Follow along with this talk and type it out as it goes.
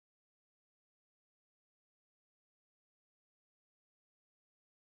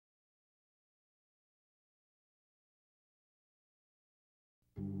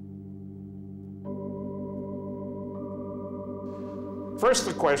First,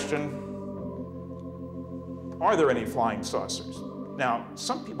 the question, are there any flying saucers? Now,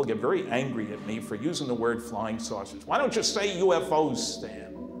 some people get very angry at me for using the word flying saucers. Why don't you say UFOs,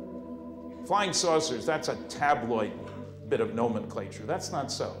 Stan? Flying saucers, that's a tabloid bit of nomenclature. That's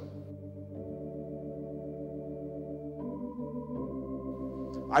not so.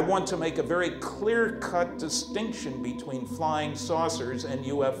 I want to make a very clear-cut distinction between flying saucers and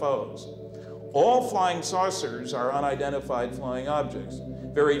UFOs. All flying saucers are unidentified flying objects.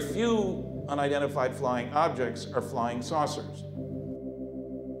 Very few unidentified flying objects are flying saucers.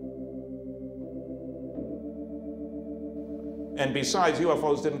 And besides,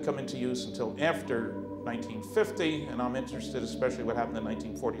 UFOs didn't come into use until after 1950, and I'm interested especially what happened in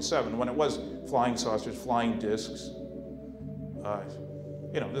 1947, when it was flying saucers, flying discs.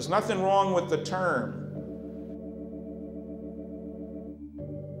 You know, there's nothing wrong with the term.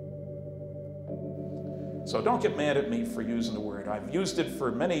 So don't get mad at me for using the word. I've used it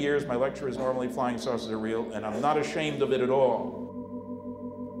for many years. My lecture is normally flying saucers are real, and I'm not ashamed of it at all.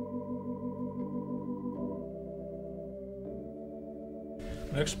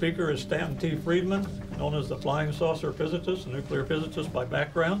 Next speaker is Stanton T. Friedman, known as the flying saucer physicist, a nuclear physicist by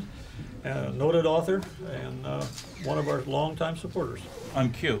background, and a noted author, and one of our longtime supporters. On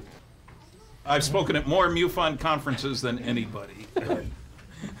cue. I've spoken at more MUFON conferences than anybody.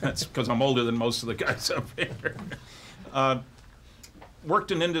 That's because I'm older than most of the guys up here.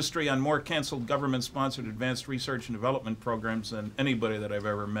 Worked in industry on more canceled government-sponsored advanced research and development programs than anybody that I've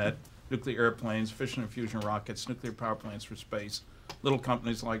ever met. Nuclear airplanes, fission and fusion rockets, nuclear power plants for space. Little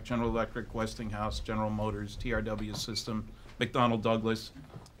companies like General Electric, Westinghouse, General Motors, TRW System, McDonnell Douglas.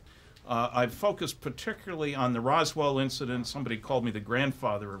 I've focused particularly on the Roswell incident. Somebody called me the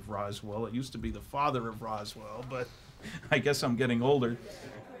grandfather of Roswell. It used to be the father of Roswell, but I guess I'm getting older.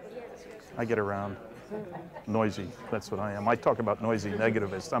 I get around. Noisy, that's what I am. I talk about noisy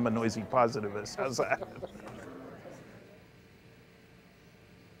negativist. I'm a noisy positivist. How's that?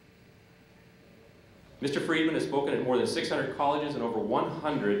 Mr. Friedman has spoken at more than 600 colleges and over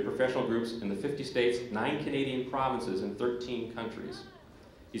 100 professional groups in the 50 states, 9 Canadian provinces, and 13 countries.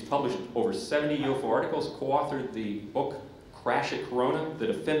 He's published over 70 UFO articles, co-authored the book Crash at Corona, the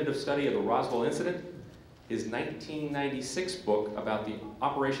definitive study of the Roswell incident. His 1996 book about the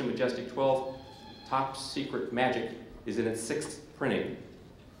Operation Majestic 12, Top Secret Magic, is in its 6th printing.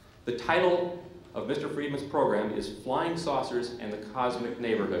 The title of Mr. Friedman's program is Flying Saucers and the Cosmic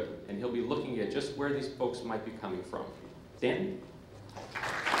Neighborhood, and he'll be looking at just where these folks might be coming from. Dan?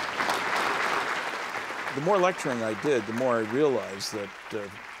 The more lecturing I did, the more I realized that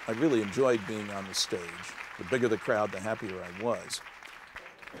I really enjoyed being on the stage. The bigger the crowd, the happier I was.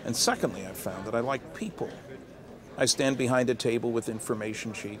 And secondly, I found that I like people. I stand behind a table with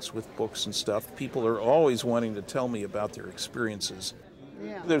information sheets, with books and stuff. People are always wanting to tell me about their experiences.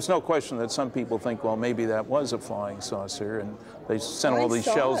 Yeah. There's no question that some people think, well, maybe that was a flying saucer, and they sent all these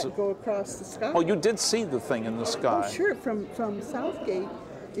shells. I saw it go across the sky. Oh, you did see the thing in the sky? Oh, sure. From Southgate,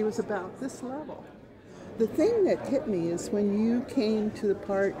 it was about this level. The thing that hit me is when you came to the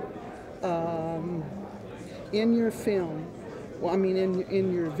part in your film, well, I mean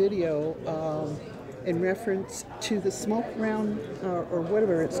in your video, in reference to the smoke round or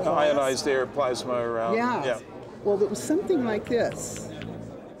whatever it's called. Ionized air, plasma around. Yeah. Well, it was something like this.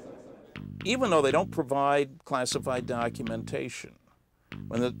 Even though they don't provide classified documentation,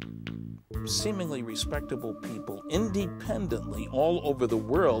 when the seemingly respectable people independently all over the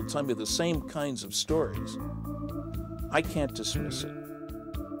world tell me the same kinds of stories, I can't dismiss it.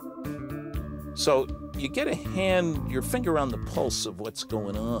 So you get your finger on the pulse of what's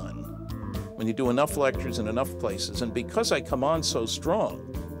going on when you do enough lectures in enough places, and because I come on so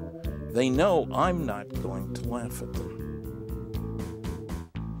strong, they know I'm not going to laugh at them.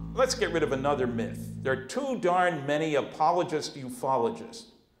 Let's get rid of another myth. There are too darn many apologist ufologists,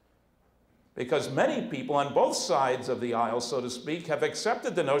 because many people on both sides of the aisle, so to speak, have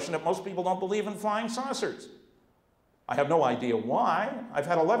accepted the notion that most people don't believe in flying saucers. I have no idea why. I've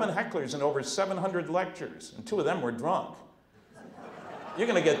had 11 hecklers in over 700 lectures, and 2 of them were drunk. You're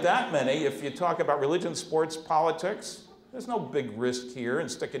going to get that many if you talk about religion, sports, politics. There's no big risk here in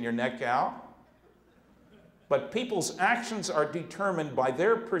sticking your neck out. But people's actions are determined by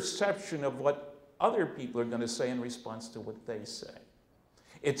their perception of what other people are going to say in response to what they say.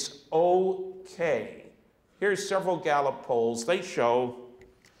 It's okay. Here's several Gallup polls. They show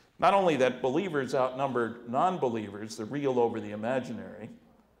not only that believers outnumber non-believers, the real over the imaginary,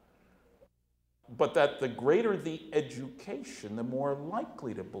 but that the greater the education, the more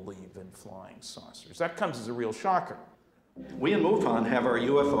likely to believe in flying saucers. That comes as a real shocker. We in MUFON have our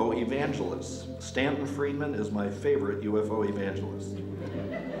UFO evangelists. Stanton Friedman is my favorite UFO evangelist.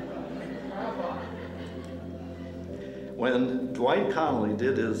 When Dwight Connolly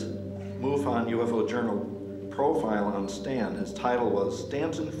did his MUFON UFO Journal profile on Stan, his title was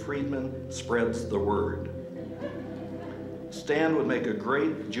Stanton Friedman Spreads the Word. Stan would make a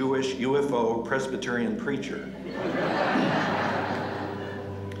great Jewish UFO Presbyterian preacher.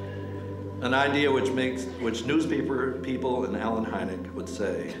 An idea which newspaper people and Alan Hynek would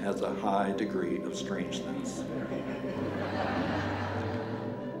say has a high degree of strangeness.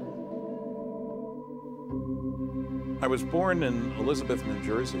 I was born in Elizabeth, New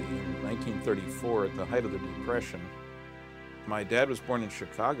Jersey in 1934 at the height of the Depression. My dad was born in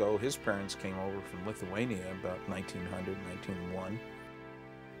Chicago. His parents came over from Lithuania about 1900, 1901.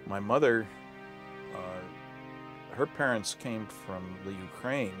 My mother, her parents came from the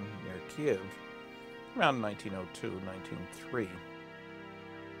Ukraine near Kiev around 1902, 1903.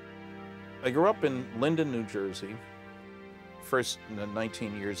 I grew up in Linden, New Jersey. First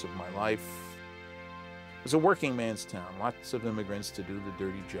 19 years of my life. It was a working man's town, lots of immigrants to do the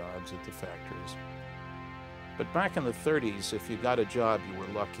dirty jobs at the factories. But back in the 30s, if you got a job, you were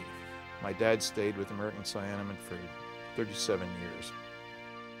lucky. My dad stayed with American Cyanomen for 37 years.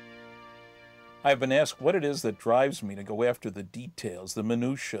 I've been asked what it is that drives me to go after the details, the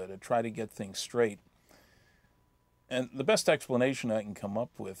minutiae, to try to get things straight. And the best explanation I can come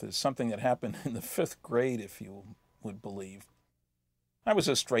up with is something that happened in the 5th grade, if you would believe. I was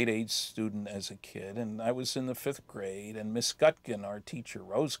a straight-A student as a kid, and I was in the 5th grade, and Miss Gutkin, our teacher,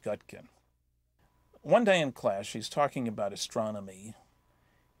 Rose Gutkin, one day in class, she's talking about astronomy,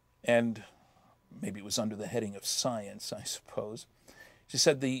 and maybe it was under the heading of science, I suppose. She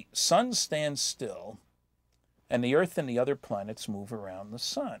said, the sun stands still, and the Earth and the other planets move around the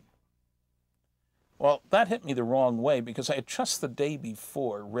sun. Well, that hit me the wrong way, because I had just the day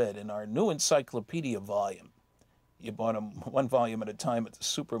before read in our new encyclopedia volume. You bought them one volume at a time at the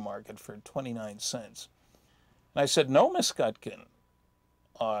supermarket for 29 cents. And I said, no, Miss Gutkin,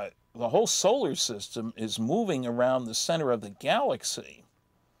 the whole solar system is moving around the center of the galaxy.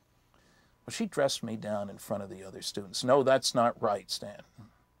 Well, she dressed me down in front of the other students. No, that's not right, Stan.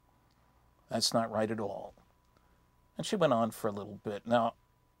 That's not right at all. And she went on for a little bit. Now,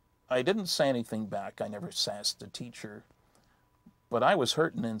 I didn't say anything back. I never sassed the teacher. But I was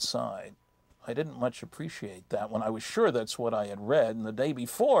hurting inside. I didn't much appreciate that when I was sure that's what I had read, and the day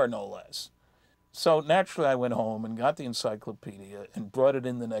before, no less. So naturally I went home and got the encyclopedia and brought it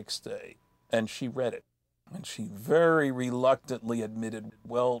in the next day, and she read it. And she very reluctantly admitted,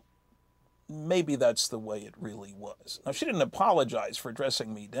 well, maybe that's the way it really was. Now, she didn't apologize for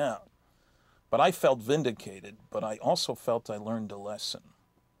dressing me down, but I felt vindicated, but I also felt I learned a lesson.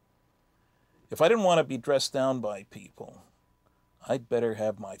 If I didn't want to be dressed down by people, I'd better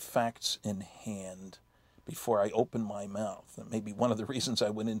have my facts in hand before I open my mouth. That may be one of the reasons I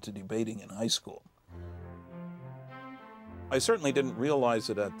went into debating in high school. I certainly didn't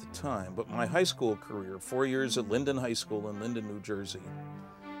realize it at the time, but my high school career, 4 years at Linden High School in Linden, New Jersey,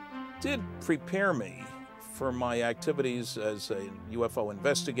 did prepare me for my activities as a UFO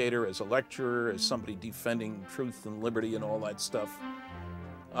investigator, as a lecturer, as somebody defending truth and liberty and all that stuff.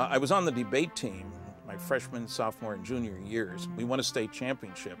 I was on the debate team my freshman, sophomore, and junior years. We won a state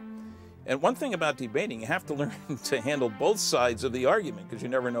championship. And one thing about debating, you have to learn to handle both sides of the argument, because you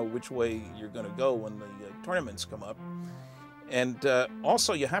never know which way you're going to go when the tournaments come up. And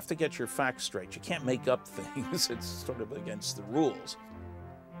also, you have to get your facts straight. You can't make up things. It's sort of against the rules.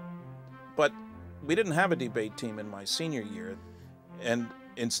 But we didn't have a debate team in my senior year, and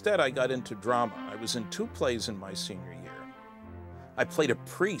instead I got into drama. I was in 2 plays in my senior year. I played a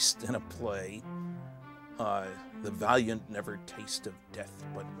priest in a play, The Valiant Never Taste of Death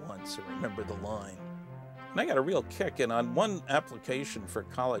But Once. I remember the line. And I got a real kick. And on one application for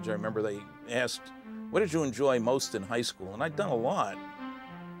college, I remember they asked, what did you enjoy most in high school? And I'd done a lot.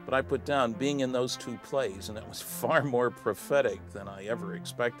 But I put down being in those 2 plays, and it was far more prophetic than I ever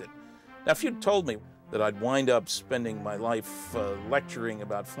expected. Now, if you'd told me that I'd wind up spending my life lecturing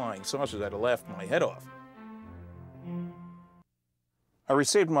about flying saucers, I'd have laughed my head off. I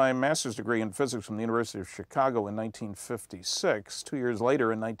received my master's degree in physics from the University of Chicago in 1956. 2 years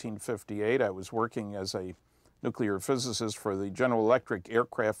later, in 1958, I was working as a nuclear physicist for the General Electric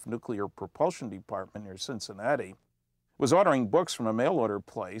Aircraft Nuclear Propulsion Department near Cincinnati. Was ordering books from a mail order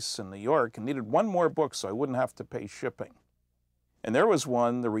place in New York and needed one more book so I wouldn't have to pay shipping. And there was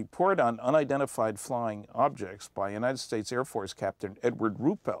one, The Report on Unidentified Flying Objects by United States Air Force Captain Edward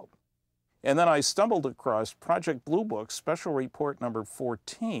Ruppelt. And then I stumbled across Project Blue Book Special Report number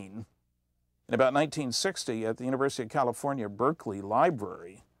 14, in about 1960 at the University of California, Berkeley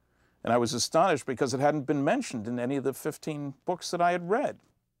Library, and I was astonished because it hadn't been mentioned in any of the 15 books that I had read.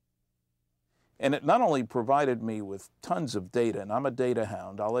 And it not only provided me with tons of data, and I'm a data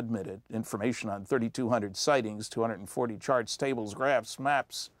hound, I'll admit it, information on 3,200 sightings, 240 charts, tables, graphs,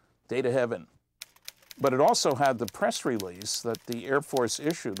 maps, data heaven. But it also had the press release that the Air Force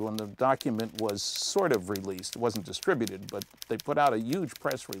issued when the document was sort of released. It wasn't distributed, but they put out a huge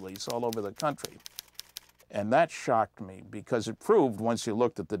press release all over the country. And that shocked me because it proved, once you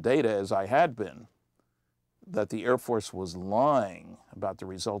looked at the data as I had been, that the Air Force was lying about the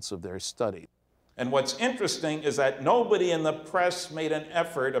results of their study. And what's interesting is that nobody in the press made an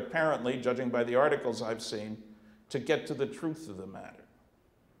effort, apparently, judging by the articles I've seen, to get to the truth of the matter.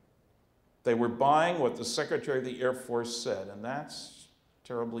 They were buying what the Secretary of the Air Force said, and that's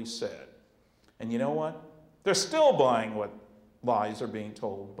terribly sad. And you know what? They're still buying what lies are being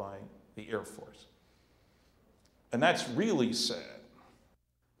told by the Air Force. And that's really sad.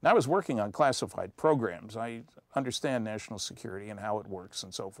 And I was working on classified programs. I understand national security and how it works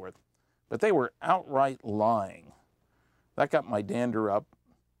and so forth. But they were outright lying. That got my dander up.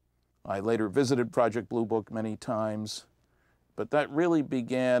 I later visited Project Blue Book many times. But that really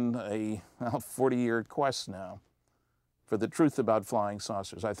began a 40-year quest now for the truth about flying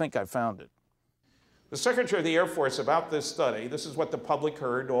saucers. I think I found it. The Secretary of the Air Force, about this study, this is what the public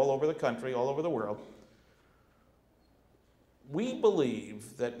heard all over the country, all over the world. We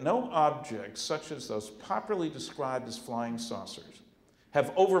believe that no objects such as those popularly described as flying saucers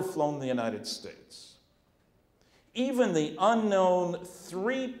have overflown the United States. Even the unknown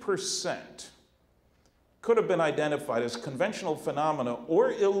 3% could have been identified as conventional phenomena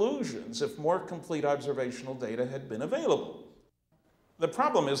or illusions if more complete observational data had been available. The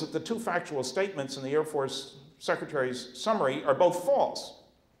problem is that the two factual statements in the Air Force Secretary's summary are both false.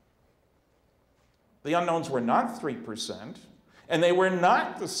 The unknowns were not 3%, and they were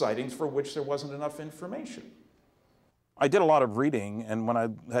not the sightings for which there wasn't enough information. I did a lot of reading, and when I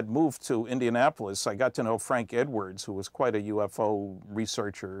had moved to Indianapolis, I got to know Frank Edwards, who was quite a UFO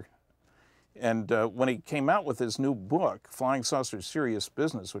researcher. And when he came out with his new book, Flying Saucers: Serious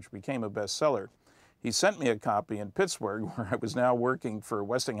Business, which became a bestseller, he sent me a copy in Pittsburgh, where I was now working for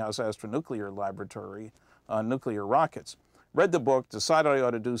Westinghouse Astronuclear Laboratory on nuclear rockets. Read the book, decided I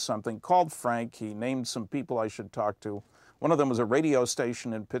ought to do something, called Frank. He named some people I should talk to. One of them was a radio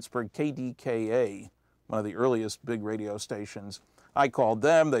station in Pittsburgh, KDKA, one of the earliest big radio stations. I called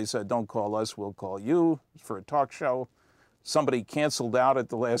them. They said, don't call us, we'll call you for a talk show. Somebody canceled out at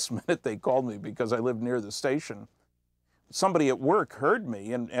the last minute. They called me because I lived near the station. Somebody at work heard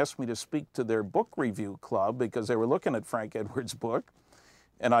me and asked me to speak to their book review club because they were looking at Frank Edwards' book.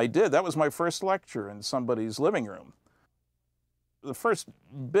 And I did. That was my first lecture in somebody's living room. The first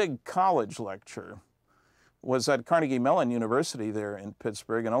big college lecture was at Carnegie Mellon University there in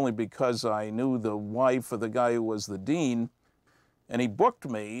Pittsburgh, and only because I knew the wife of the guy who was the dean. And he booked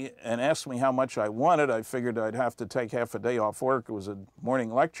me and asked me how much I wanted. I figured I'd have to take half a day off work. It was a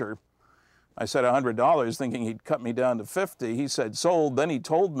morning lecture. I said $100, thinking he'd cut me down to $50. He said, sold. Then he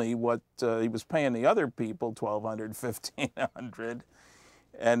told me what he was paying the other people, $1,200, $1,500.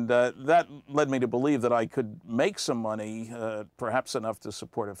 And that led me to believe that I could make some money, perhaps enough to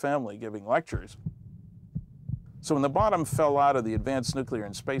support a family, giving lectures. So when the bottom fell out of the advanced nuclear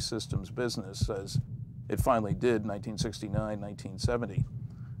and space systems business, as it finally did in 1969, 1970,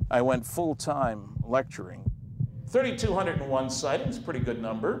 I went full-time lecturing. 3,201 sightings, pretty good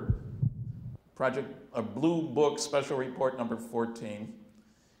number. Project Blue Book Special Report number 14.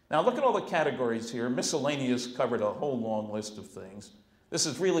 Now look at all the categories here. Miscellaneous covered a whole long list of things. This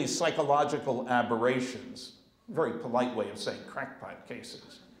is really psychological aberrations. Very polite way of saying crackpot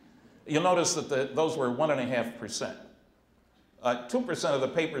cases. You'll notice that those were 1.5%. 2% of the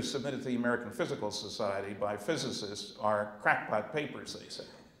papers submitted to the American Physical Society by physicists are crackpot papers, they say.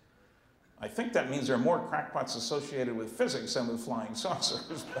 I think that means there are more crackpots associated with physics than with flying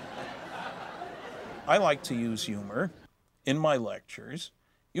saucers. I like to use humor in my lectures,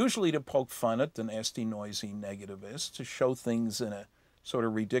 usually to poke fun at the nasty, noisy negativists, to show things in a sort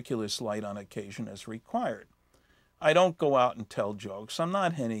of ridiculous light on occasion as required. I don't go out and tell jokes. I'm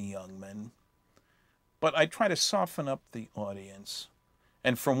not Henny Youngman. But I try to soften up the audience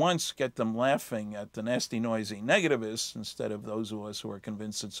and for once get them laughing at the nasty, noisy negativists instead of those of us who are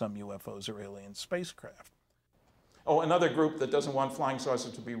convinced that some UFOs are alien spacecraft. Oh, another group that doesn't want flying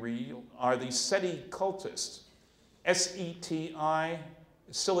saucers to be real are the SETI cultists. S-E-T-I,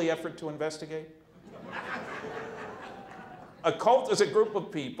 silly effort to investigate. A cult is a group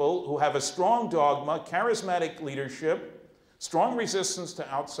of people who have a strong dogma, charismatic leadership, Strong resistance to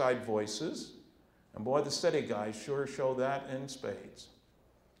outside voices, and boy, the SETI guys sure show that in spades.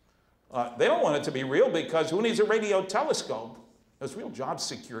 They don't want it to be real because who needs a radio telescope? There's real job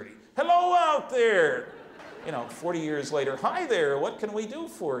security. Hello out there! You know, 40 years later, hi there, what can we do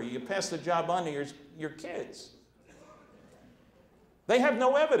for you? You pass the job on to your kids. They have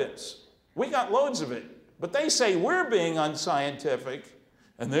no evidence. We got loads of it. But they say we're being unscientific,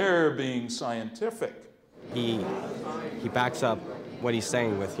 and they're being scientific. He backs up what he's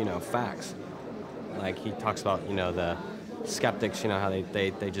saying with, facts. Like he talks about, the skeptics, how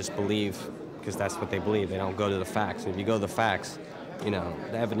they just believe because that's what they believe. They don't go to the facts. And if you go to the facts, the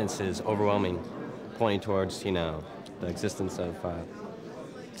evidence is overwhelming, pointing towards, the existence of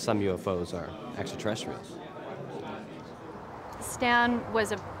some UFOs are extraterrestrials. Stan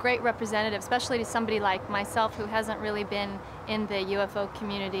was a great representative, especially to somebody like myself who hasn't really been in the UFO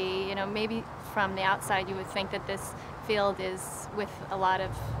community. Maybe from the outside you would think that this field is with a lot of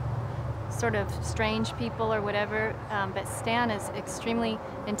sort of strange people or whatever, but Stan is extremely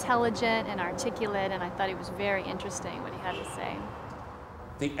intelligent and articulate, and I thought it was very interesting what he had to say.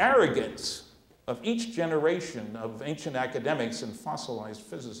 The arrogance of each generation of ancient academics and fossilized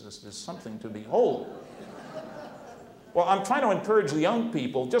physicists is something to behold. Well, I'm trying to encourage the young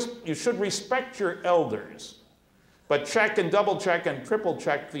people, you should respect your elders, but check and double check and triple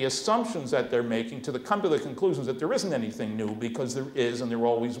check the assumptions that they're making to come to the conclusions that there isn't anything new, because there is and there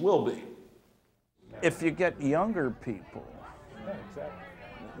always will be. If you get younger people,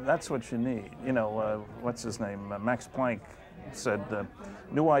 that's what you need. What's his name? Max Planck said,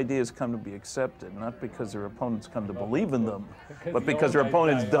 new ideas come to be accepted, not because their opponents come to believe in them, but because their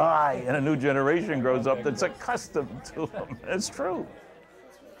opponents die and a new generation grows up that's accustomed to them. It's true.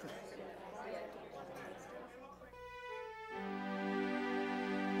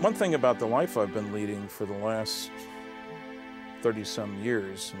 One thing about the life I've been leading for the last 30-some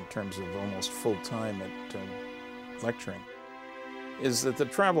years, in terms of almost full-time at lecturing, is that the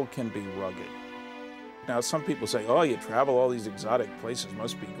travel can be rugged. Now, some people say, oh, you travel all these exotic places,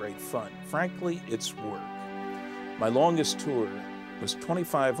 must be great fun. Frankly, it's work. My longest tour was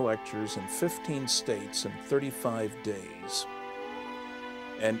 25 lectures in 15 states in 35 days.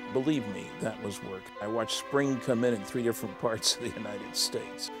 And believe me, that was work. I watched spring come in 3 different parts of the United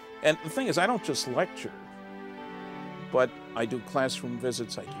States. And the thing is, I don't just lecture, but I do classroom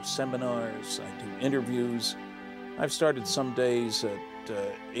visits, I do seminars, I do interviews. I've started some days at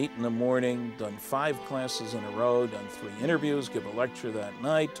 8 in the morning, done 5 classes in a row, done 3 interviews, give a lecture that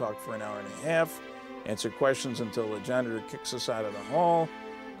night, talk for an hour and a half, answer questions until the janitor kicks us out of the hall,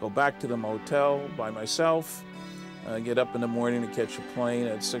 go back to the motel by myself, get up in the morning to catch a plane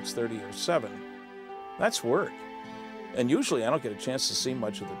at 6:30 or 7. That's work. And usually I don't get a chance to see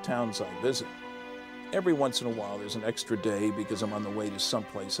much of the towns I visit. Every once in a while there's an extra day because I'm on the way to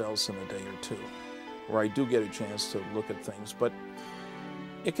someplace else in a day or 2, where I do get a chance to look at things, but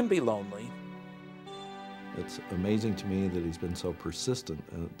it can be lonely. It's amazing to me that he's been so persistent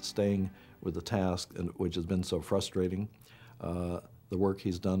at staying with the task, which has been so frustrating. The work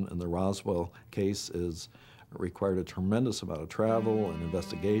he's done in the Roswell case is required a tremendous amount of travel and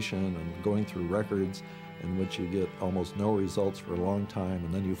investigation and going through records in which you get almost no results for a long time,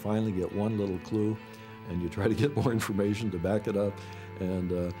 and then you finally get one little clue and you try to get more information to back it up, and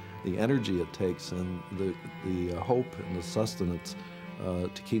the energy it takes and the hope and the sustenance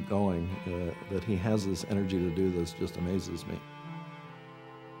to keep going, that he has this energy to do this just amazes me.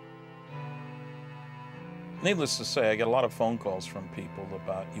 Needless to say, I get a lot of phone calls from people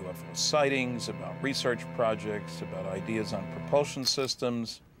about UFO sightings, about research projects, about ideas on propulsion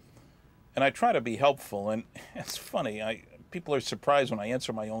systems, and I try to be helpful. And it's funny, people are surprised when I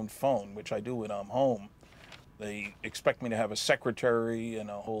answer my own phone, which I do when I'm home. They expect me to have a secretary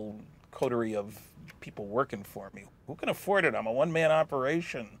and a whole coterie of people working for me. Who can afford it? I'm a one-man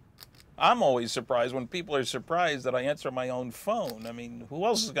operation. I'm always surprised when people are surprised that I answer my own phone. I mean, who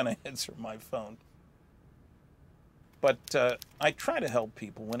else is going to answer my phone? But I try to help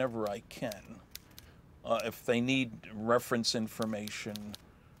people whenever I can. If they need reference information,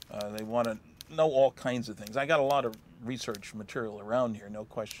 they want to know all kinds of things. I got a lot of research material around here, no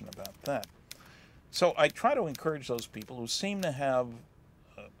question about that. So I try to encourage those people who seem to have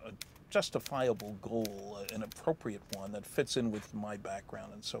a justifiable goal, an appropriate one that fits in with my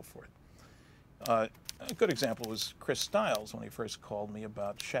background and so forth. A good example was Chris Stiles when he first called me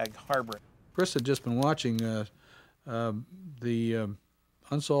about Shag Harbor. Chris had just been watching the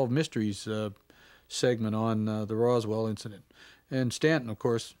Unsolved Mysteries segment on the Roswell incident. And Stanton, of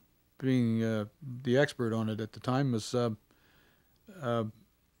course, being the expert on it at the time, was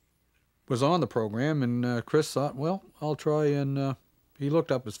was on the program, and Chris thought, well, I'll try, and he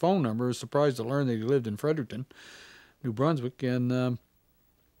looked up his phone number. Was surprised to learn that he lived in Fredericton, New Brunswick, and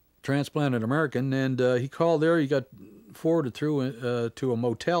transplanted American, and he called there. He got forwarded through to a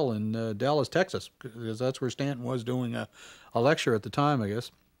motel in Dallas, Texas, because that's where Stanton was doing a lecture at the time, I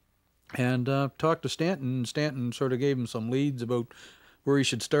guess, and talked to Stanton, and Stanton sort of gave him some leads about where he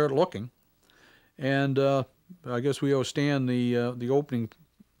should start looking, and I guess we owe Stan the opening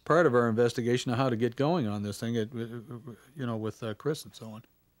part of our investigation of how to get going on this thing, with Chris and so on.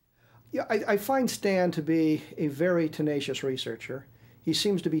 Yeah, I find Stan to be a very tenacious researcher. He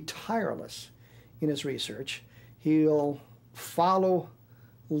seems to be tireless in his research. He'll follow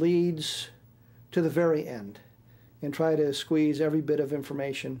leads to the very end and try to squeeze every bit of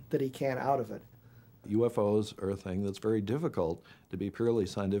information that he can out of it. UFOs are a thing that's very difficult to be purely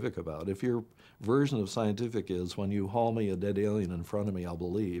scientific about. If your version of scientific is, when you haul me a dead alien in front of me, I'll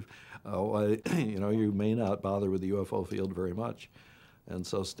believe, you may not bother with the UFO field very much. And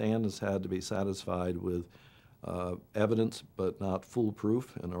so Stan has had to be satisfied with evidence, but not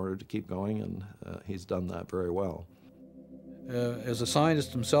foolproof, in order to keep going, and he's done that very well. As a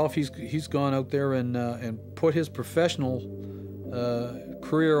scientist himself, he's gone out there and put his professional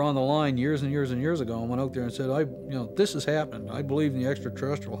career on the line years and years and years ago, and went out there and said, this is happening. I believe in the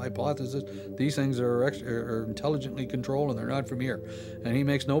extraterrestrial hypothesis. These things are intelligently controlled, and they're not from here. And he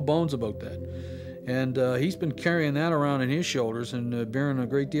makes no bones about that. And he's been carrying that around on his shoulders and bearing a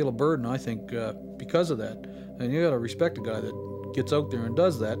great deal of burden, I think, because of that. And you got to respect a guy that gets out there and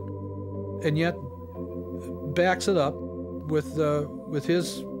does that, and yet backs it up with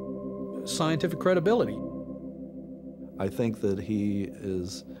his scientific credibility. I think that he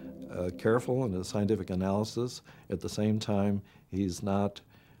is careful in his scientific analysis. At the same time, he's not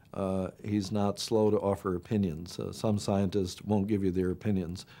slow to offer opinions. Some scientists won't give you their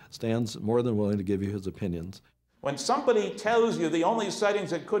opinions. Stan's more than willing to give you his opinions. When somebody tells you the only sightings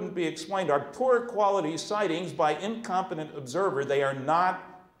that couldn't be explained are poor quality sightings by incompetent observer, they are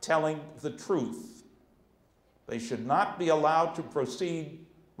not telling the truth. They should not be allowed to proceed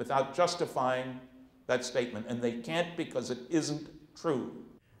without justifying that statement, and they can't because it isn't true.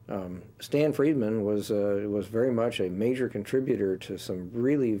 Stan Friedman was very much a major contributor to some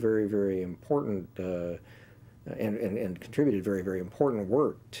really very, very important and contributed very, very important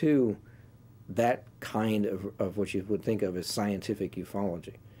work to that kind of what you would think of as scientific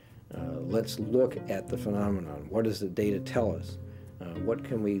ufology. Let's look at the phenomenon. What does the data tell us? What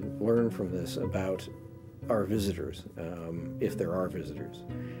can we learn from this about our visitors, if there are visitors,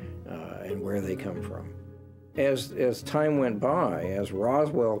 and where they come from? As time went by, as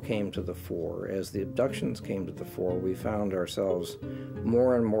Roswell came to the fore, as the abductions came to the fore, we found ourselves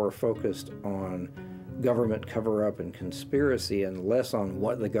more and more focused on government cover-up and conspiracy, and less on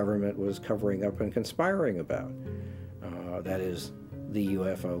what the government was covering up and conspiring about. That is, the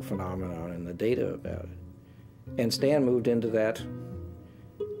UFO phenomenon and the data about it. And Stan moved into that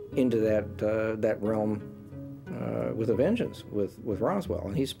realm with a vengeance with Roswell,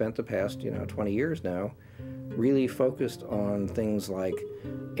 and he spent the past 20 years now really focused on things like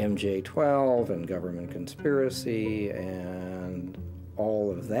MJ-12 and government conspiracy and all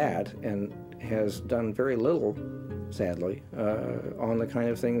of that, and has done very little, sadly, on the kind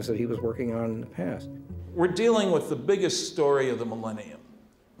of things that he was working on in the past. We're dealing with the biggest story of the millennium: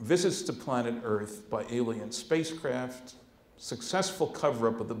 visits to planet Earth by alien spacecraft, successful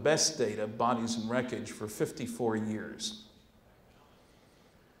cover-up of the best data, bodies and wreckage, for 54 years.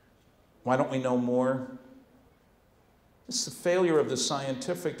 Why don't we know more? It's the failure of the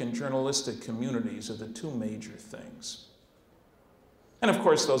scientific and journalistic communities are the two major things. And of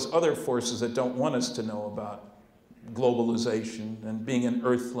course, those other forces that don't want us to know about globalization and being an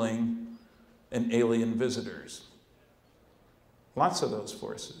earthling and alien visitors. Lots of those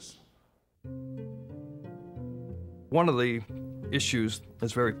forces. One of the issues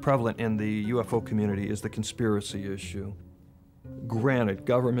that's very prevalent in the UFO community is the conspiracy issue. Granted,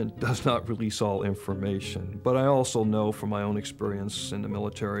 government does not release all information, but I also know from my own experience in the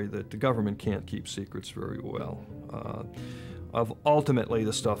military that the government can't keep secrets very well. Ultimately,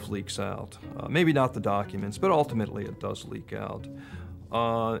 the stuff leaks out. Maybe not the documents, but ultimately it does leak out.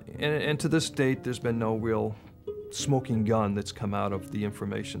 And to this date, there's been no real smoking gun that's come out of the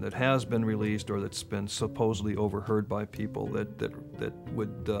information that has been released or that's been supposedly overheard by people that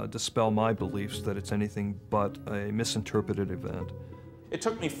would dispel my beliefs that it's anything but a misinterpreted event. It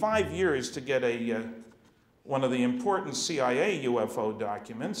took me 5 years to get one of the important CIA UFO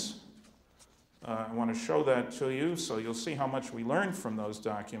documents. I want to show that to you so you'll see how much we learned from those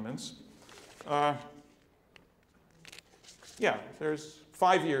documents. Yeah, there's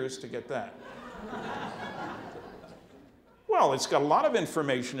 5 years to get that. Well, it's got a lot of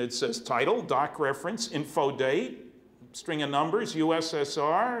information. It says title, doc reference, info date, string of numbers,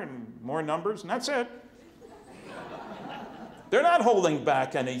 USSR, and more numbers, and that's it. They're not holding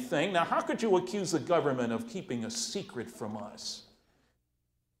back anything. Now, how could you accuse the government of keeping a secret from us?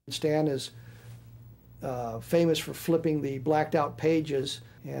 Stan is famous for flipping the blacked out pages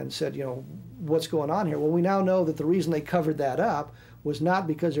and said, you know, what's going on here? Well, we now know that the reason they covered that up was not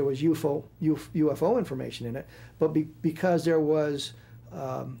because there was UFO information in it, but because there was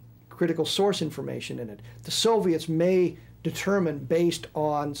critical source information in it. The Soviets may determine, based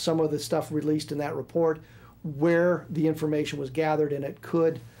on some of the stuff released in that report, where the information was gathered, and it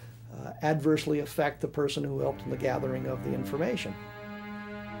could adversely affect the person who helped in the gathering of the information.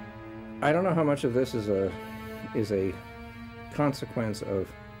 I don't know how much of this is a consequence of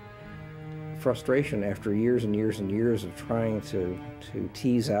frustration after years and years and years of trying to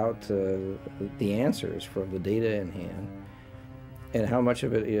tease out the answers from the data in hand, and how much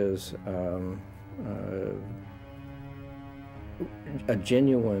of it is a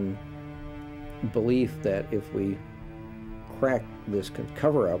genuine belief that if we crack this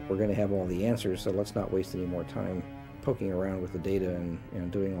cover-up, we're going to have all the answers, so let's not waste any more time poking around with the data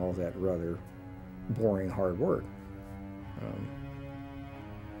and doing all that rather boring hard work.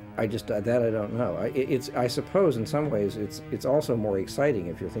 I don't know. I suppose in some ways it's also more exciting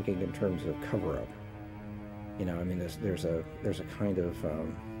if you're thinking in terms of cover-up. You know, I mean, there's a kind of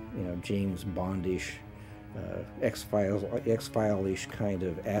you know, James Bondish, X-File-ish kind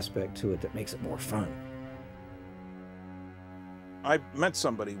of aspect to it that makes it more fun. I met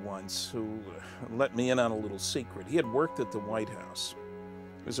somebody once who let me in on a little secret. He had worked at the White House.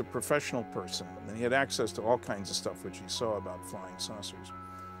 He was a professional person, and he had access to all kinds of stuff which he saw about flying saucers.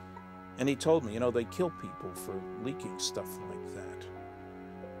 And he told me, you know, they kill people for leaking stuff like that.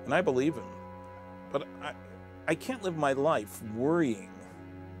 And I believe him. But I can't live my life worrying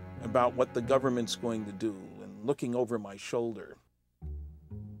about what the government's going to do and looking over my shoulder.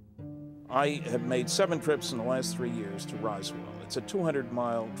 I have made 7 trips in the last 3 years to Roswell. It's a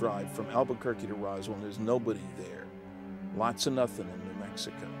 200-mile drive from Albuquerque to Roswell, and there's nobody there. Lots of nothing in New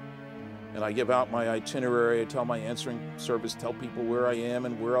Mexico. And I give out my itinerary, I tell my answering service, tell people where I am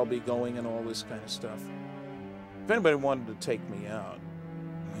and where I'll be going and all this kind of stuff. If anybody wanted to take me out,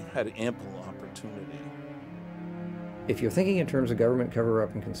 I had ample opportunity. If you're thinking in terms of government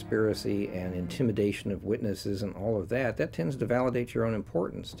cover-up and conspiracy and intimidation of witnesses and all of that, that tends to validate your own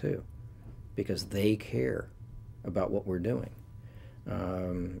importance too, because they care about what we're doing.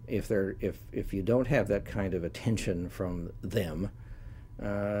 If you don't have that kind of attention from them,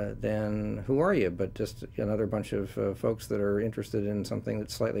 then who are you but just another bunch of folks that are interested in something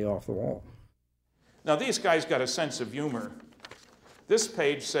that's slightly off the wall? Now, these guys got a sense of humor. This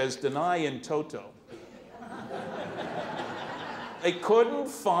page says, deny in toto. They couldn't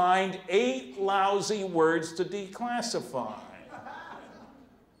find 8 lousy words to declassify.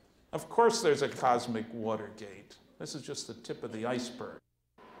 Of course there's a cosmic Watergate. This is just the tip of the iceberg.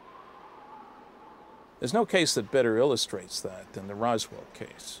 There's no case that better illustrates that than the Roswell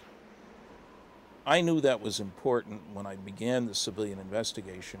case. I knew that was important when I began the civilian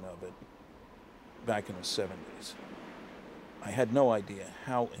investigation of it back in the 70s. I had no idea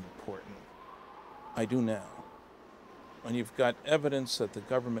how important. I do now. When you've got evidence that the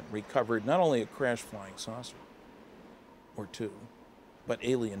government recovered not only a crashed flying saucer or 2, but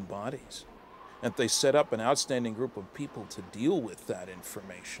alien bodies, and they set up an outstanding group of people to deal with that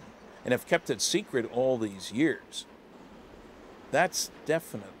information and have kept it secret all these years, that's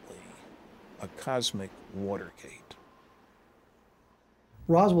definitely a cosmic Watergate.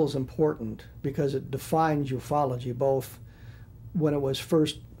 Roswell is important because it defines ufology, both when it was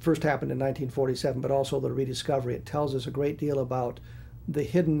first happened in 1947, but also the rediscovery. It tells us a great deal about the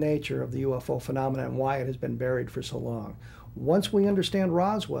hidden nature of the UFO phenomenon and why it has been buried for so long. Once we understand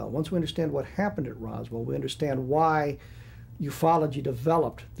Roswell, once we understand what happened at Roswell, we understand why ufology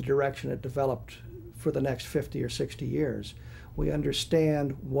developed the direction it developed for the next 50 or 60 years. We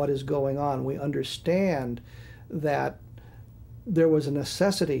understand what is going on. We understand that there was a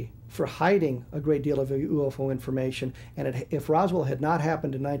necessity for hiding a great deal of UFO information, and if Roswell had not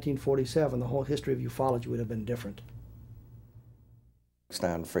happened in 1947, the whole history of ufology would have been different.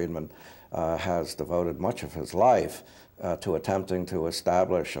 Stan Friedman has devoted much of his life to attempting to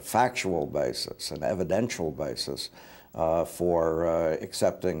establish a factual basis, an evidential basis for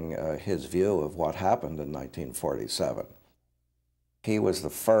accepting his view of what happened in 1947. He was the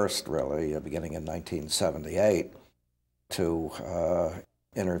first, really, beginning in 1978, to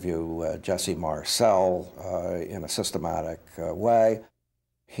interview Jesse Marcel in a systematic way.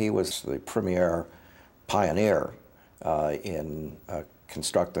 He was the premier pioneer in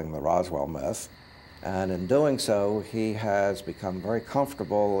constructing the Roswell myth, and in doing so, he has become very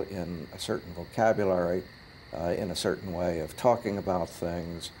comfortable in a certain vocabulary, in a certain way of talking about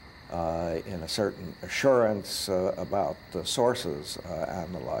things, in a certain assurance about the sources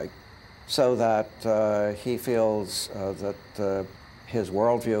and the like, so that he feels that his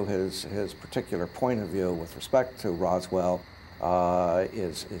worldview, his particular point of view with respect to Roswell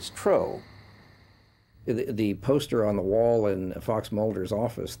is true. The poster on the wall in Fox Mulder's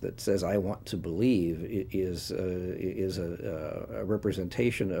office that says "I want to believe" is a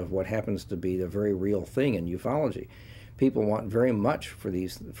representation of what happens to be a very real thing in ufology. People want very much for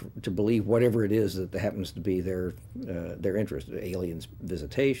to believe whatever it is that happens to be their interest: aliens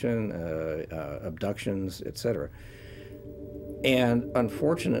visitation, abductions, etc. And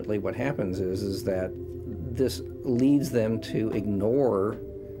unfortunately, what happens is that this leads them to ignore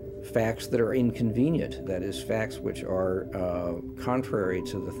facts that are inconvenient, that is, facts which are contrary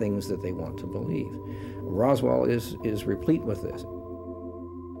to the things that they want to believe. Roswell is replete with this.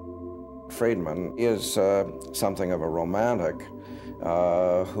 Friedman is something of a romantic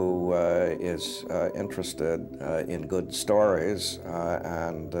who is interested in good stories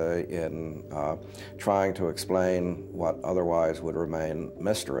and in trying to explain what otherwise would remain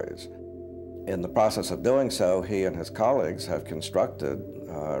mysteries. In the process of doing so, he and his colleagues have constructed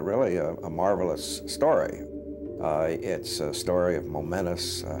really a marvelous story. It's a story of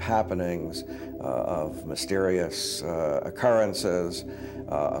momentous happenings, of mysterious occurrences,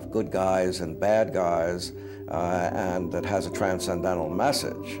 of good guys and bad guys, and that has a transcendental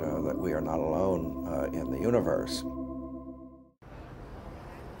message that we are not alone in the universe.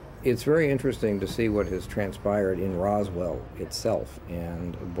 It's very interesting to see what has transpired in Roswell itself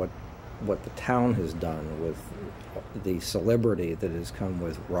and what the town has done with the celebrity that has come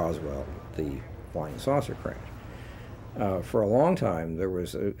with Roswell, the flying saucer crash. For a long time, there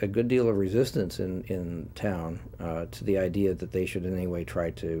was a good deal of resistance in town to the idea that they should in any way try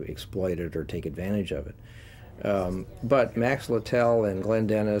to exploit it or take advantage of it. But Max Littell and Glenn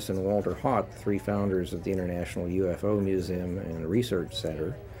Dennis and Walter Haut, three founders of the International UFO Museum and Research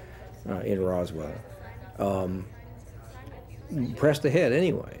Center in Roswell, pressed ahead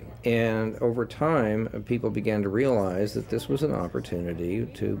anyway. And over time, people began to realize that this was an opportunity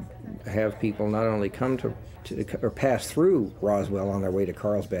to have people not only come to or pass through Roswell on their way to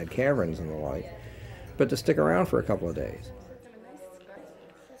Carlsbad Caverns and the like, but to stick around for a couple of days.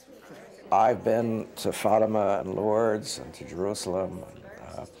 I've been to Fatima and Lourdes and to Jerusalem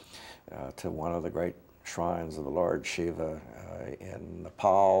and to one of the great shrines of the Lord Shiva in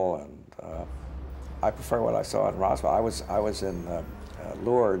Nepal, and I prefer what I saw in Roswell. I was in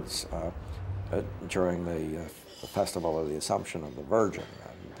Lourdes during the Festival of the Assumption of the Virgin,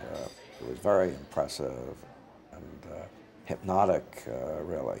 and it was very impressive and hypnotic,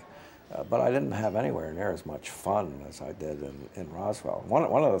 really. But I didn't have anywhere near as much fun as I did in Roswell.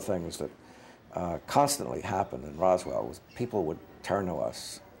 One of the things that constantly happened in Roswell was people would turn to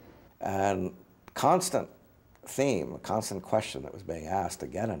us, and constant theme, a constant question that was being asked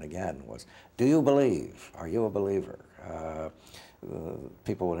again and again was, do you believe? Are you a believer?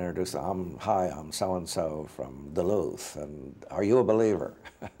 People would introduce them, hi, I'm so-and-so from Duluth, and are you a believer?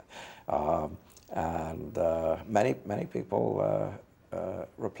 Many people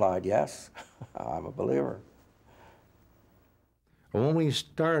replied, yes, I'm a believer. When we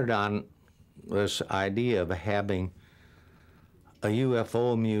started on this idea of having a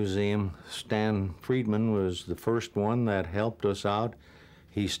UFO museum, Stan Friedman was the first one that helped us out.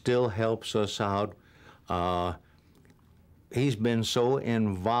 He still helps us out. He's been so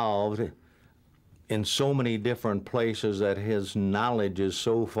involved in so many different places that his knowledge is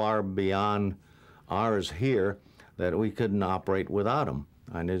so far beyond ours here that we couldn't operate without him.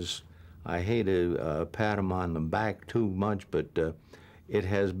 And I hate to pat him on the back too much, but it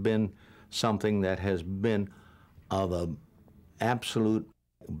has been something that has been of an absolute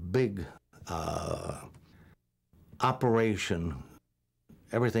big operation.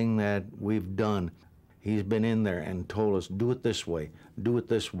 Everything that we've done, he's been in there and told us, do it this way, do it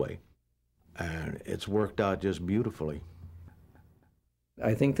this way. And it's worked out just beautifully.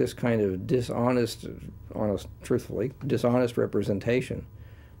 I think this kind of truthfully, dishonest representation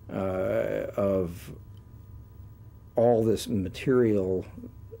of all this material,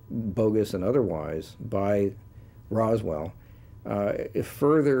 bogus and otherwise, by Roswell, it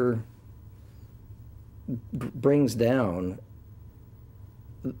further brings down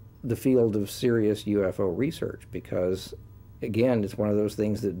the field of serious UFO research, because, again, it's one of those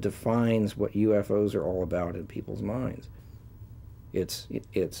things that defines what UFOs are all about in people's minds.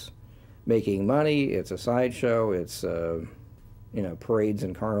 It's making money. It's a sideshow. It's you know, parades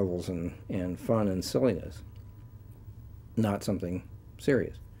and carnivals and fun and silliness, not something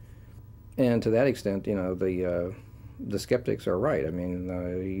serious. And to that extent, you know, the skeptics are right. I mean,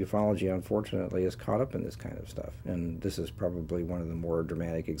 ufology, unfortunately, is caught up in this kind of stuff, and this is probably one of the more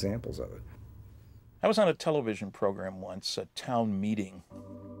dramatic examples of it. I was on a television program once, a town meeting,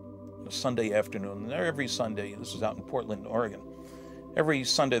 a Sunday afternoon. Every Sunday, this is out in Portland, Oregon, every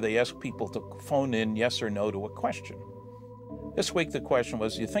Sunday they ask people to phone in yes or no to a question. This week the question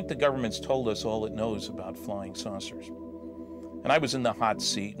was, do you think the government's told us all it knows about flying saucers? And I was in the hot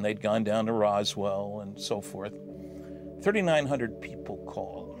seat, and they'd gone down to Roswell and so forth. 3,900 people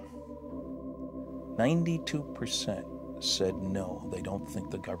called. 92% said no, they don't think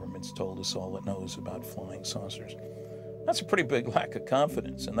the government's told us all it knows about flying saucers. That's a pretty big lack of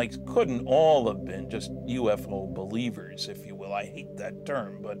confidence, and they couldn't all have been just UFO believers, if you will. I hate that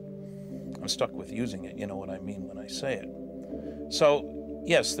term, but I'm stuck with using it. You know what I mean when I say it. So,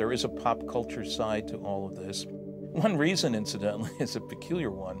 yes, there is a pop culture side to all of this. One reason, incidentally, is a peculiar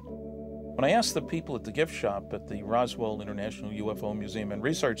one. When I asked the people at the gift shop at the Roswell International UFO Museum and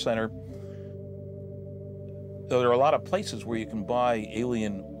Research Center, there are a lot of places where you can buy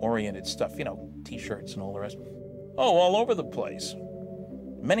alien-oriented stuff, you know, T-shirts and all the rest. Oh, all over the place.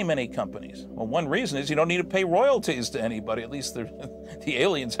 Many, many companies. Well, one reason is you don't need to pay royalties to anybody. At least the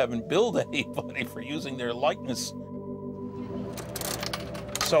aliens haven't billed anybody for using their likeness.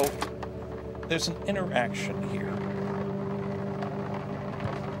 So there's an interaction here.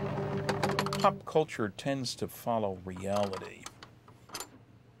 Pop culture tends to follow reality.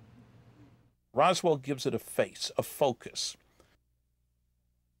 Roswell gives it a face, a focus.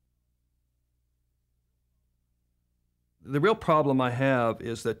 The real problem I have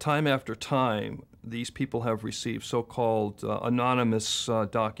is that time after time, these people have received so-called anonymous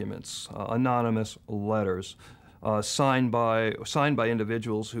documents, anonymous letters, signed by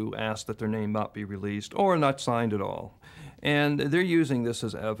individuals who ask that their name not be released or not signed at all. And they're using this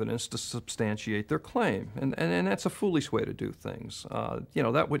as evidence to substantiate their claim. And that's a foolish way to do things. You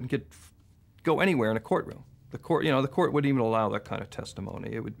know, that wouldn't go anywhere in a courtroom. The court wouldn't even allow that kind of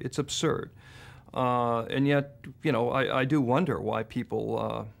testimony. It's absurd. And yet, you know, I do wonder why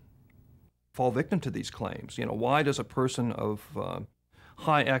people fall victim to these claims. You know, why does a person of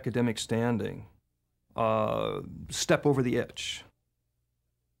high academic standing step over the edge?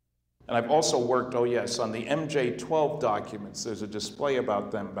 And I've also worked, oh yes, on the MJ-12 documents. There's a display about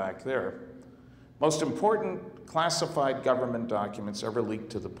them back there. Most important classified government documents ever leaked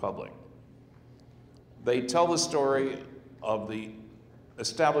to the public. They tell the story of the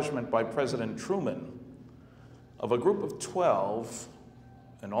establishment by President Truman of a group of 12,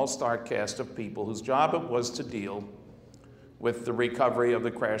 an all-star cast of people whose job it was to deal with the recovery of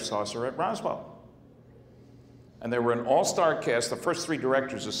the crash saucer at Roswell. And they were an all-star cast, the first 3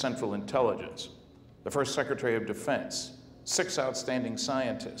 directors of Central Intelligence, the first Secretary of Defense, 6 outstanding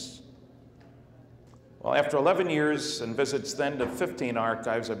scientists. Well, after 11 years and visits then to 15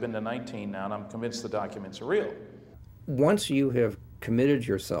 archives, I've been to 19 now, and I'm convinced the documents are real. Once you have committed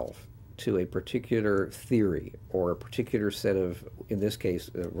yourself to a particular theory or a particular set of, in this case,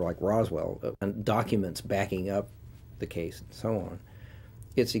 like Roswell, documents backing up the case and so on,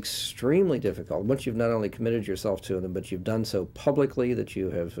 it's extremely difficult. Once you've not only committed yourself to them, but you've done so publicly, that you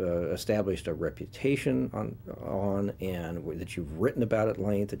have established a reputation on and that you've written about at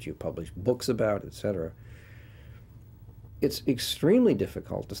length, that you've published books about, etc. It's extremely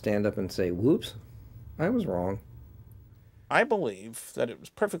difficult to stand up and say, whoops, I was wrong. I believe that it was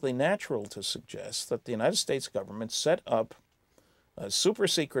perfectly natural to suggest that the United States government set up a super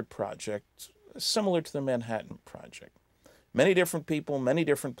secret project similar to the Manhattan Project. Many different people, many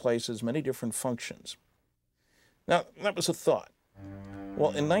different places, many different functions. Now, that was a thought.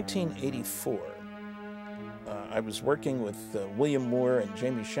 Well, in 1984, I was working with William Moore and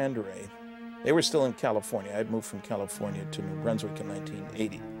Jamie Chandray. They were still in California. I had moved from California to New Brunswick in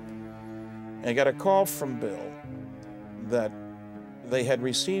 1980. And I got a call from Bill that they had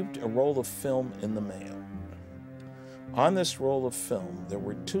received a roll of film in the mail. On this roll of film, there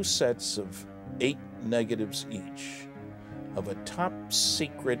were 2 sets of 8 negatives each of a top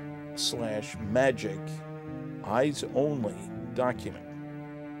secret / magic eyes only document.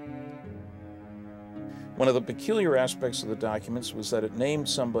 One of the peculiar aspects of the documents was that it named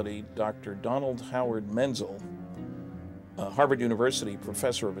somebody, Dr. Donald Howard Menzel, a Harvard University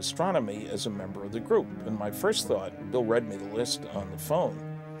professor of astronomy, as a member of the group. And my first thought, Bill read me the list on the phone.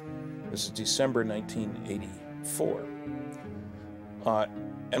 This is December 1984.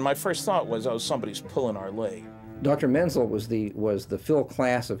 And my first thought was, oh, somebody's pulling our leg. Dr. Menzel was the Phil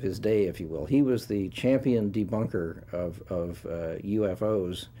Klass of his day, if you will. He was the champion debunker of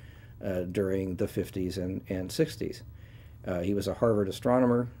UFOs during the 50s and 60s. He was a Harvard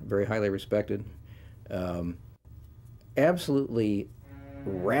astronomer, very highly respected, absolutely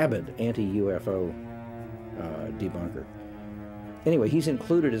rabid anti-UFO debunker. Anyway, he's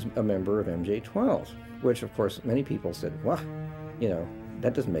included as a member of MJ-12, which of course many people said, well, you know,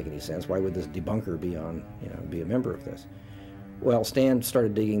 that doesn't make any sense. Why would this debunker be a member of this? Well, Stan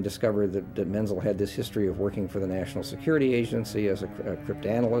started digging, discovered that Menzel had this history of working for the National Security Agency as a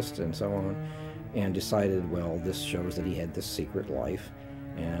cryptanalyst and so on, and decided, well, this shows that he had this secret life,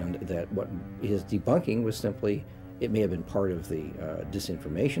 and that what his debunking was simply, it may have been part of the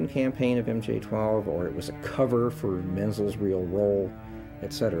disinformation campaign of MJ-12, or it was a cover for Menzel's real role,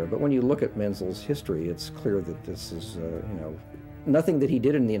 etc. But when you look at Menzel's history, it's clear that this is, you know, nothing that he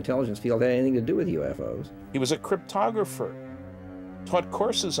did in the intelligence field had anything to do with UFOs. He was a cryptographer, taught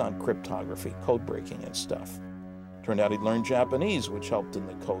courses on cryptography, code breaking and stuff. Turned out he'd learned Japanese, which helped in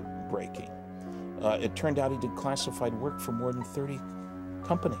the code breaking. It turned out he did classified work for more than 30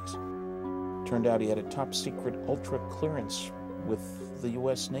 companies. Turned out he had a top secret ultra clearance with the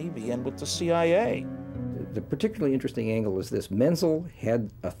US Navy and with the CIA. The particularly interesting angle is this. Menzel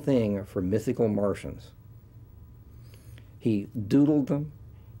had a thing for mythical Martians. He doodled them.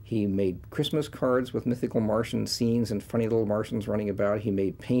 He made Christmas cards with mythical Martian scenes and funny little Martians running about. He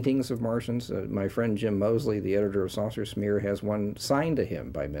made paintings of Martians. My friend Jim Mosley, the editor of Saucer Smear, has one signed to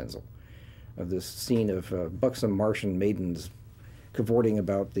him by Menzel, of this scene of buxom Martian maidens cavorting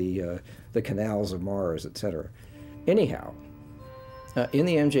about the canals of Mars, etc. Anyhow, in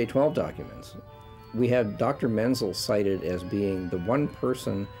the MJ-12 documents, we have Dr. Menzel cited as being the one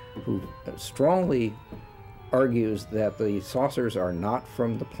person who strongly argues that the saucers are not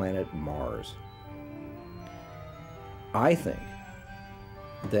from the planet Mars. I think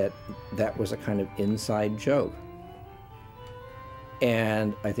that that was a kind of inside joke.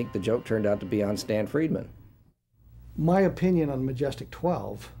 And I think the joke turned out to be on Stan Friedman. My opinion on Majestic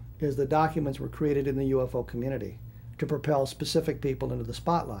 12 is the documents were created in the UFO community to propel specific people into the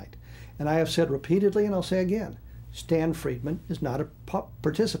spotlight. And I have said repeatedly, and I'll say again, Stan Friedman is not a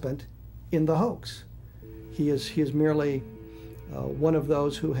participant in the hoax. He is merely one of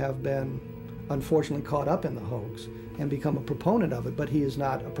those who have been unfortunately caught up in the hoax and become a proponent of it, but he is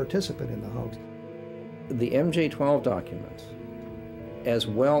not a participant in the hoax. The MJ-12 documents, as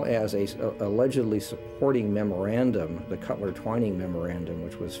well as a allegedly supporting memorandum, the Cutler-Twining memorandum,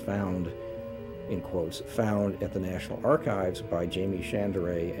 which was found, in quotes, found at the National Archives by Jamie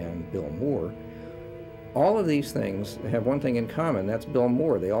Chandray and Bill Moore, all of these things have one thing in common, that's Bill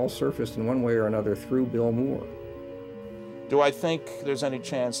Moore. They all surfaced in one way or another through Bill Moore. Do I think there's any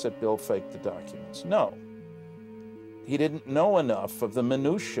chance that Bill faked the documents? No. He didn't know enough of the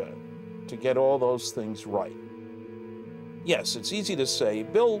minutiae to get all those things right. Yes, it's easy to say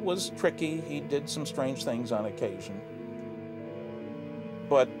Bill was tricky, he did some strange things on occasion,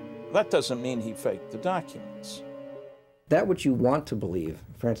 but that doesn't mean he faked the documents. That which you want to believe,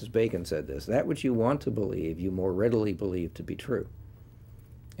 Francis Bacon said this, that which you want to believe, you more readily believe to be true.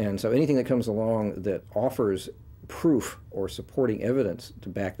 And so anything that comes along that offers proof or supporting evidence to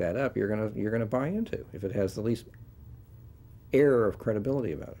back that up, you're gonna buy into, if it has the least air of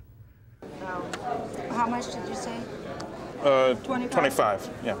credibility about it. How much did you say? 25,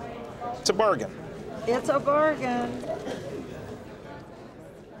 yeah. It's a bargain. It's a bargain.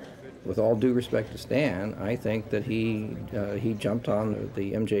 With all due respect to Stan, I think that he jumped on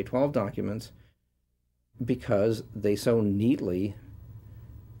the MJ-12 documents because they so neatly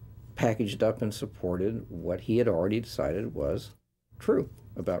packaged up and supported what he had already decided was true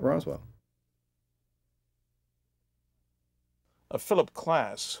about Roswell. Philip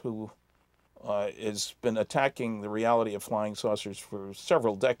Klass, who has been attacking the reality of flying saucers for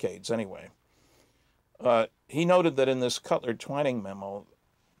several decades anyway, he noted that in this Cutler-Twining memo,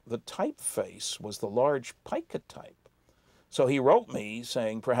 the typeface was the large pica type. So he wrote me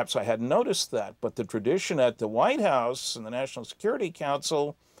saying, perhaps I hadn't noticed that, but the tradition at the White House and the National Security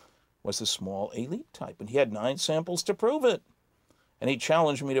Council was the small elite type, and he had 9 samples to prove it. And he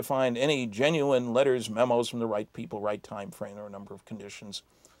challenged me to find any genuine letters, memos from the right people, right time frame, or a number of conditions,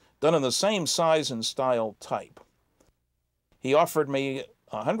 done in the same size and style type. He offered me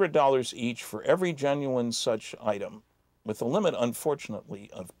 $100 each for every genuine such item, with a limit, unfortunately,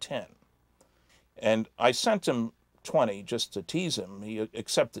 of 10. And I sent him 20 just to tease him. He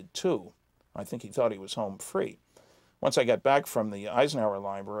accepted 2. I think he thought he was home free. Once I got back from the Eisenhower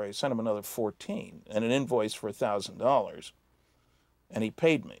Library, I sent him another 14 and an invoice for $1,000, and he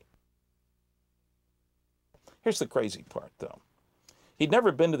paid me. Here's the crazy part, though. He'd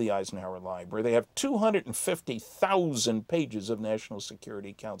never been to the Eisenhower Library. They have 250,000 pages of National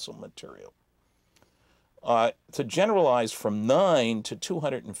Security Council material. To generalize from 9 to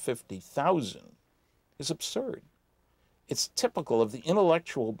 250,000 is absurd. It's typical of the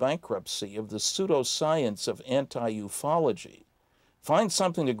intellectual bankruptcy of the pseudoscience of anti-ufology. Find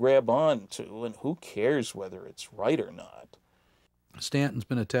something to grab on to, and who cares whether it's right or not? Stanton's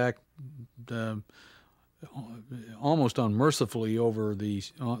been attacked almost unmercifully over the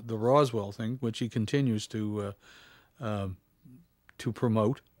Roswell thing, which he continues to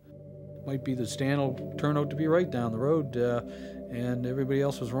promote. Might be that Stan will turn out to be right down the road, and everybody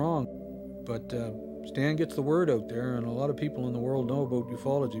else was wrong. But Stan gets the word out there, and a lot of people in the world know about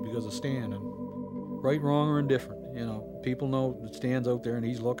ufology because of Stan. And right, wrong, or indifferent, you know, people know that Stan's out there and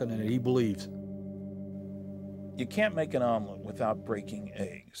he's looking and he believes. You can't make an omelet without breaking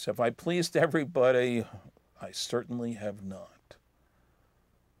eggs. Have I pleased everybody? I certainly have not.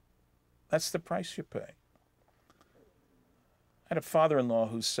 That's the price you pay. I had a father-in-law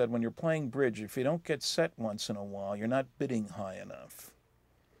who said, when you're playing bridge, if you don't get set once in a while, you're not bidding high enough.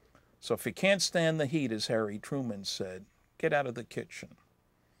 So if you can't stand the heat, as Harry Truman said, get out of the kitchen.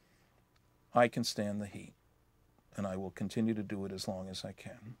 I can stand the heat, and I will continue to do it as long as I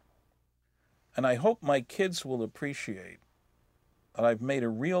can. And I hope my kids will appreciate that I've made a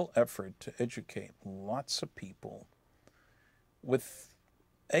real effort to educate lots of people with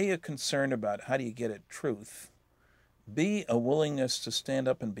A, a concern about how do you get at truth, B, a willingness to stand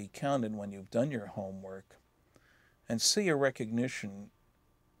up and be counted when you've done your homework, and C, a recognition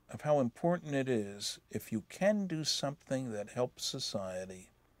of how important it is, if you can do something that helps society,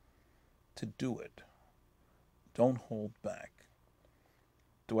 to do it. Don't hold back.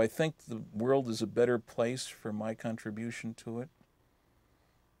 Do I think the world is a better place for my contribution to it?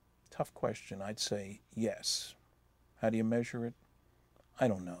 Tough question. I'd say yes. How do you measure it? I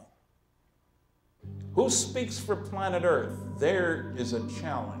don't know. Who speaks for planet Earth? There is a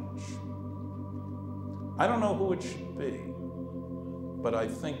challenge. I don't know who it should be, but I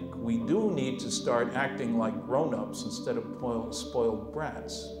think we do need to start acting like grown-ups instead of spoiled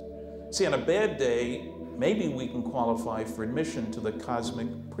brats. See, on a bad day, maybe we can qualify for admission to the cosmic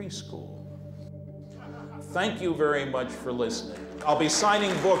preschool. Thank you very much for listening. I'll be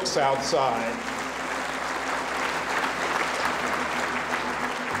signing books outside.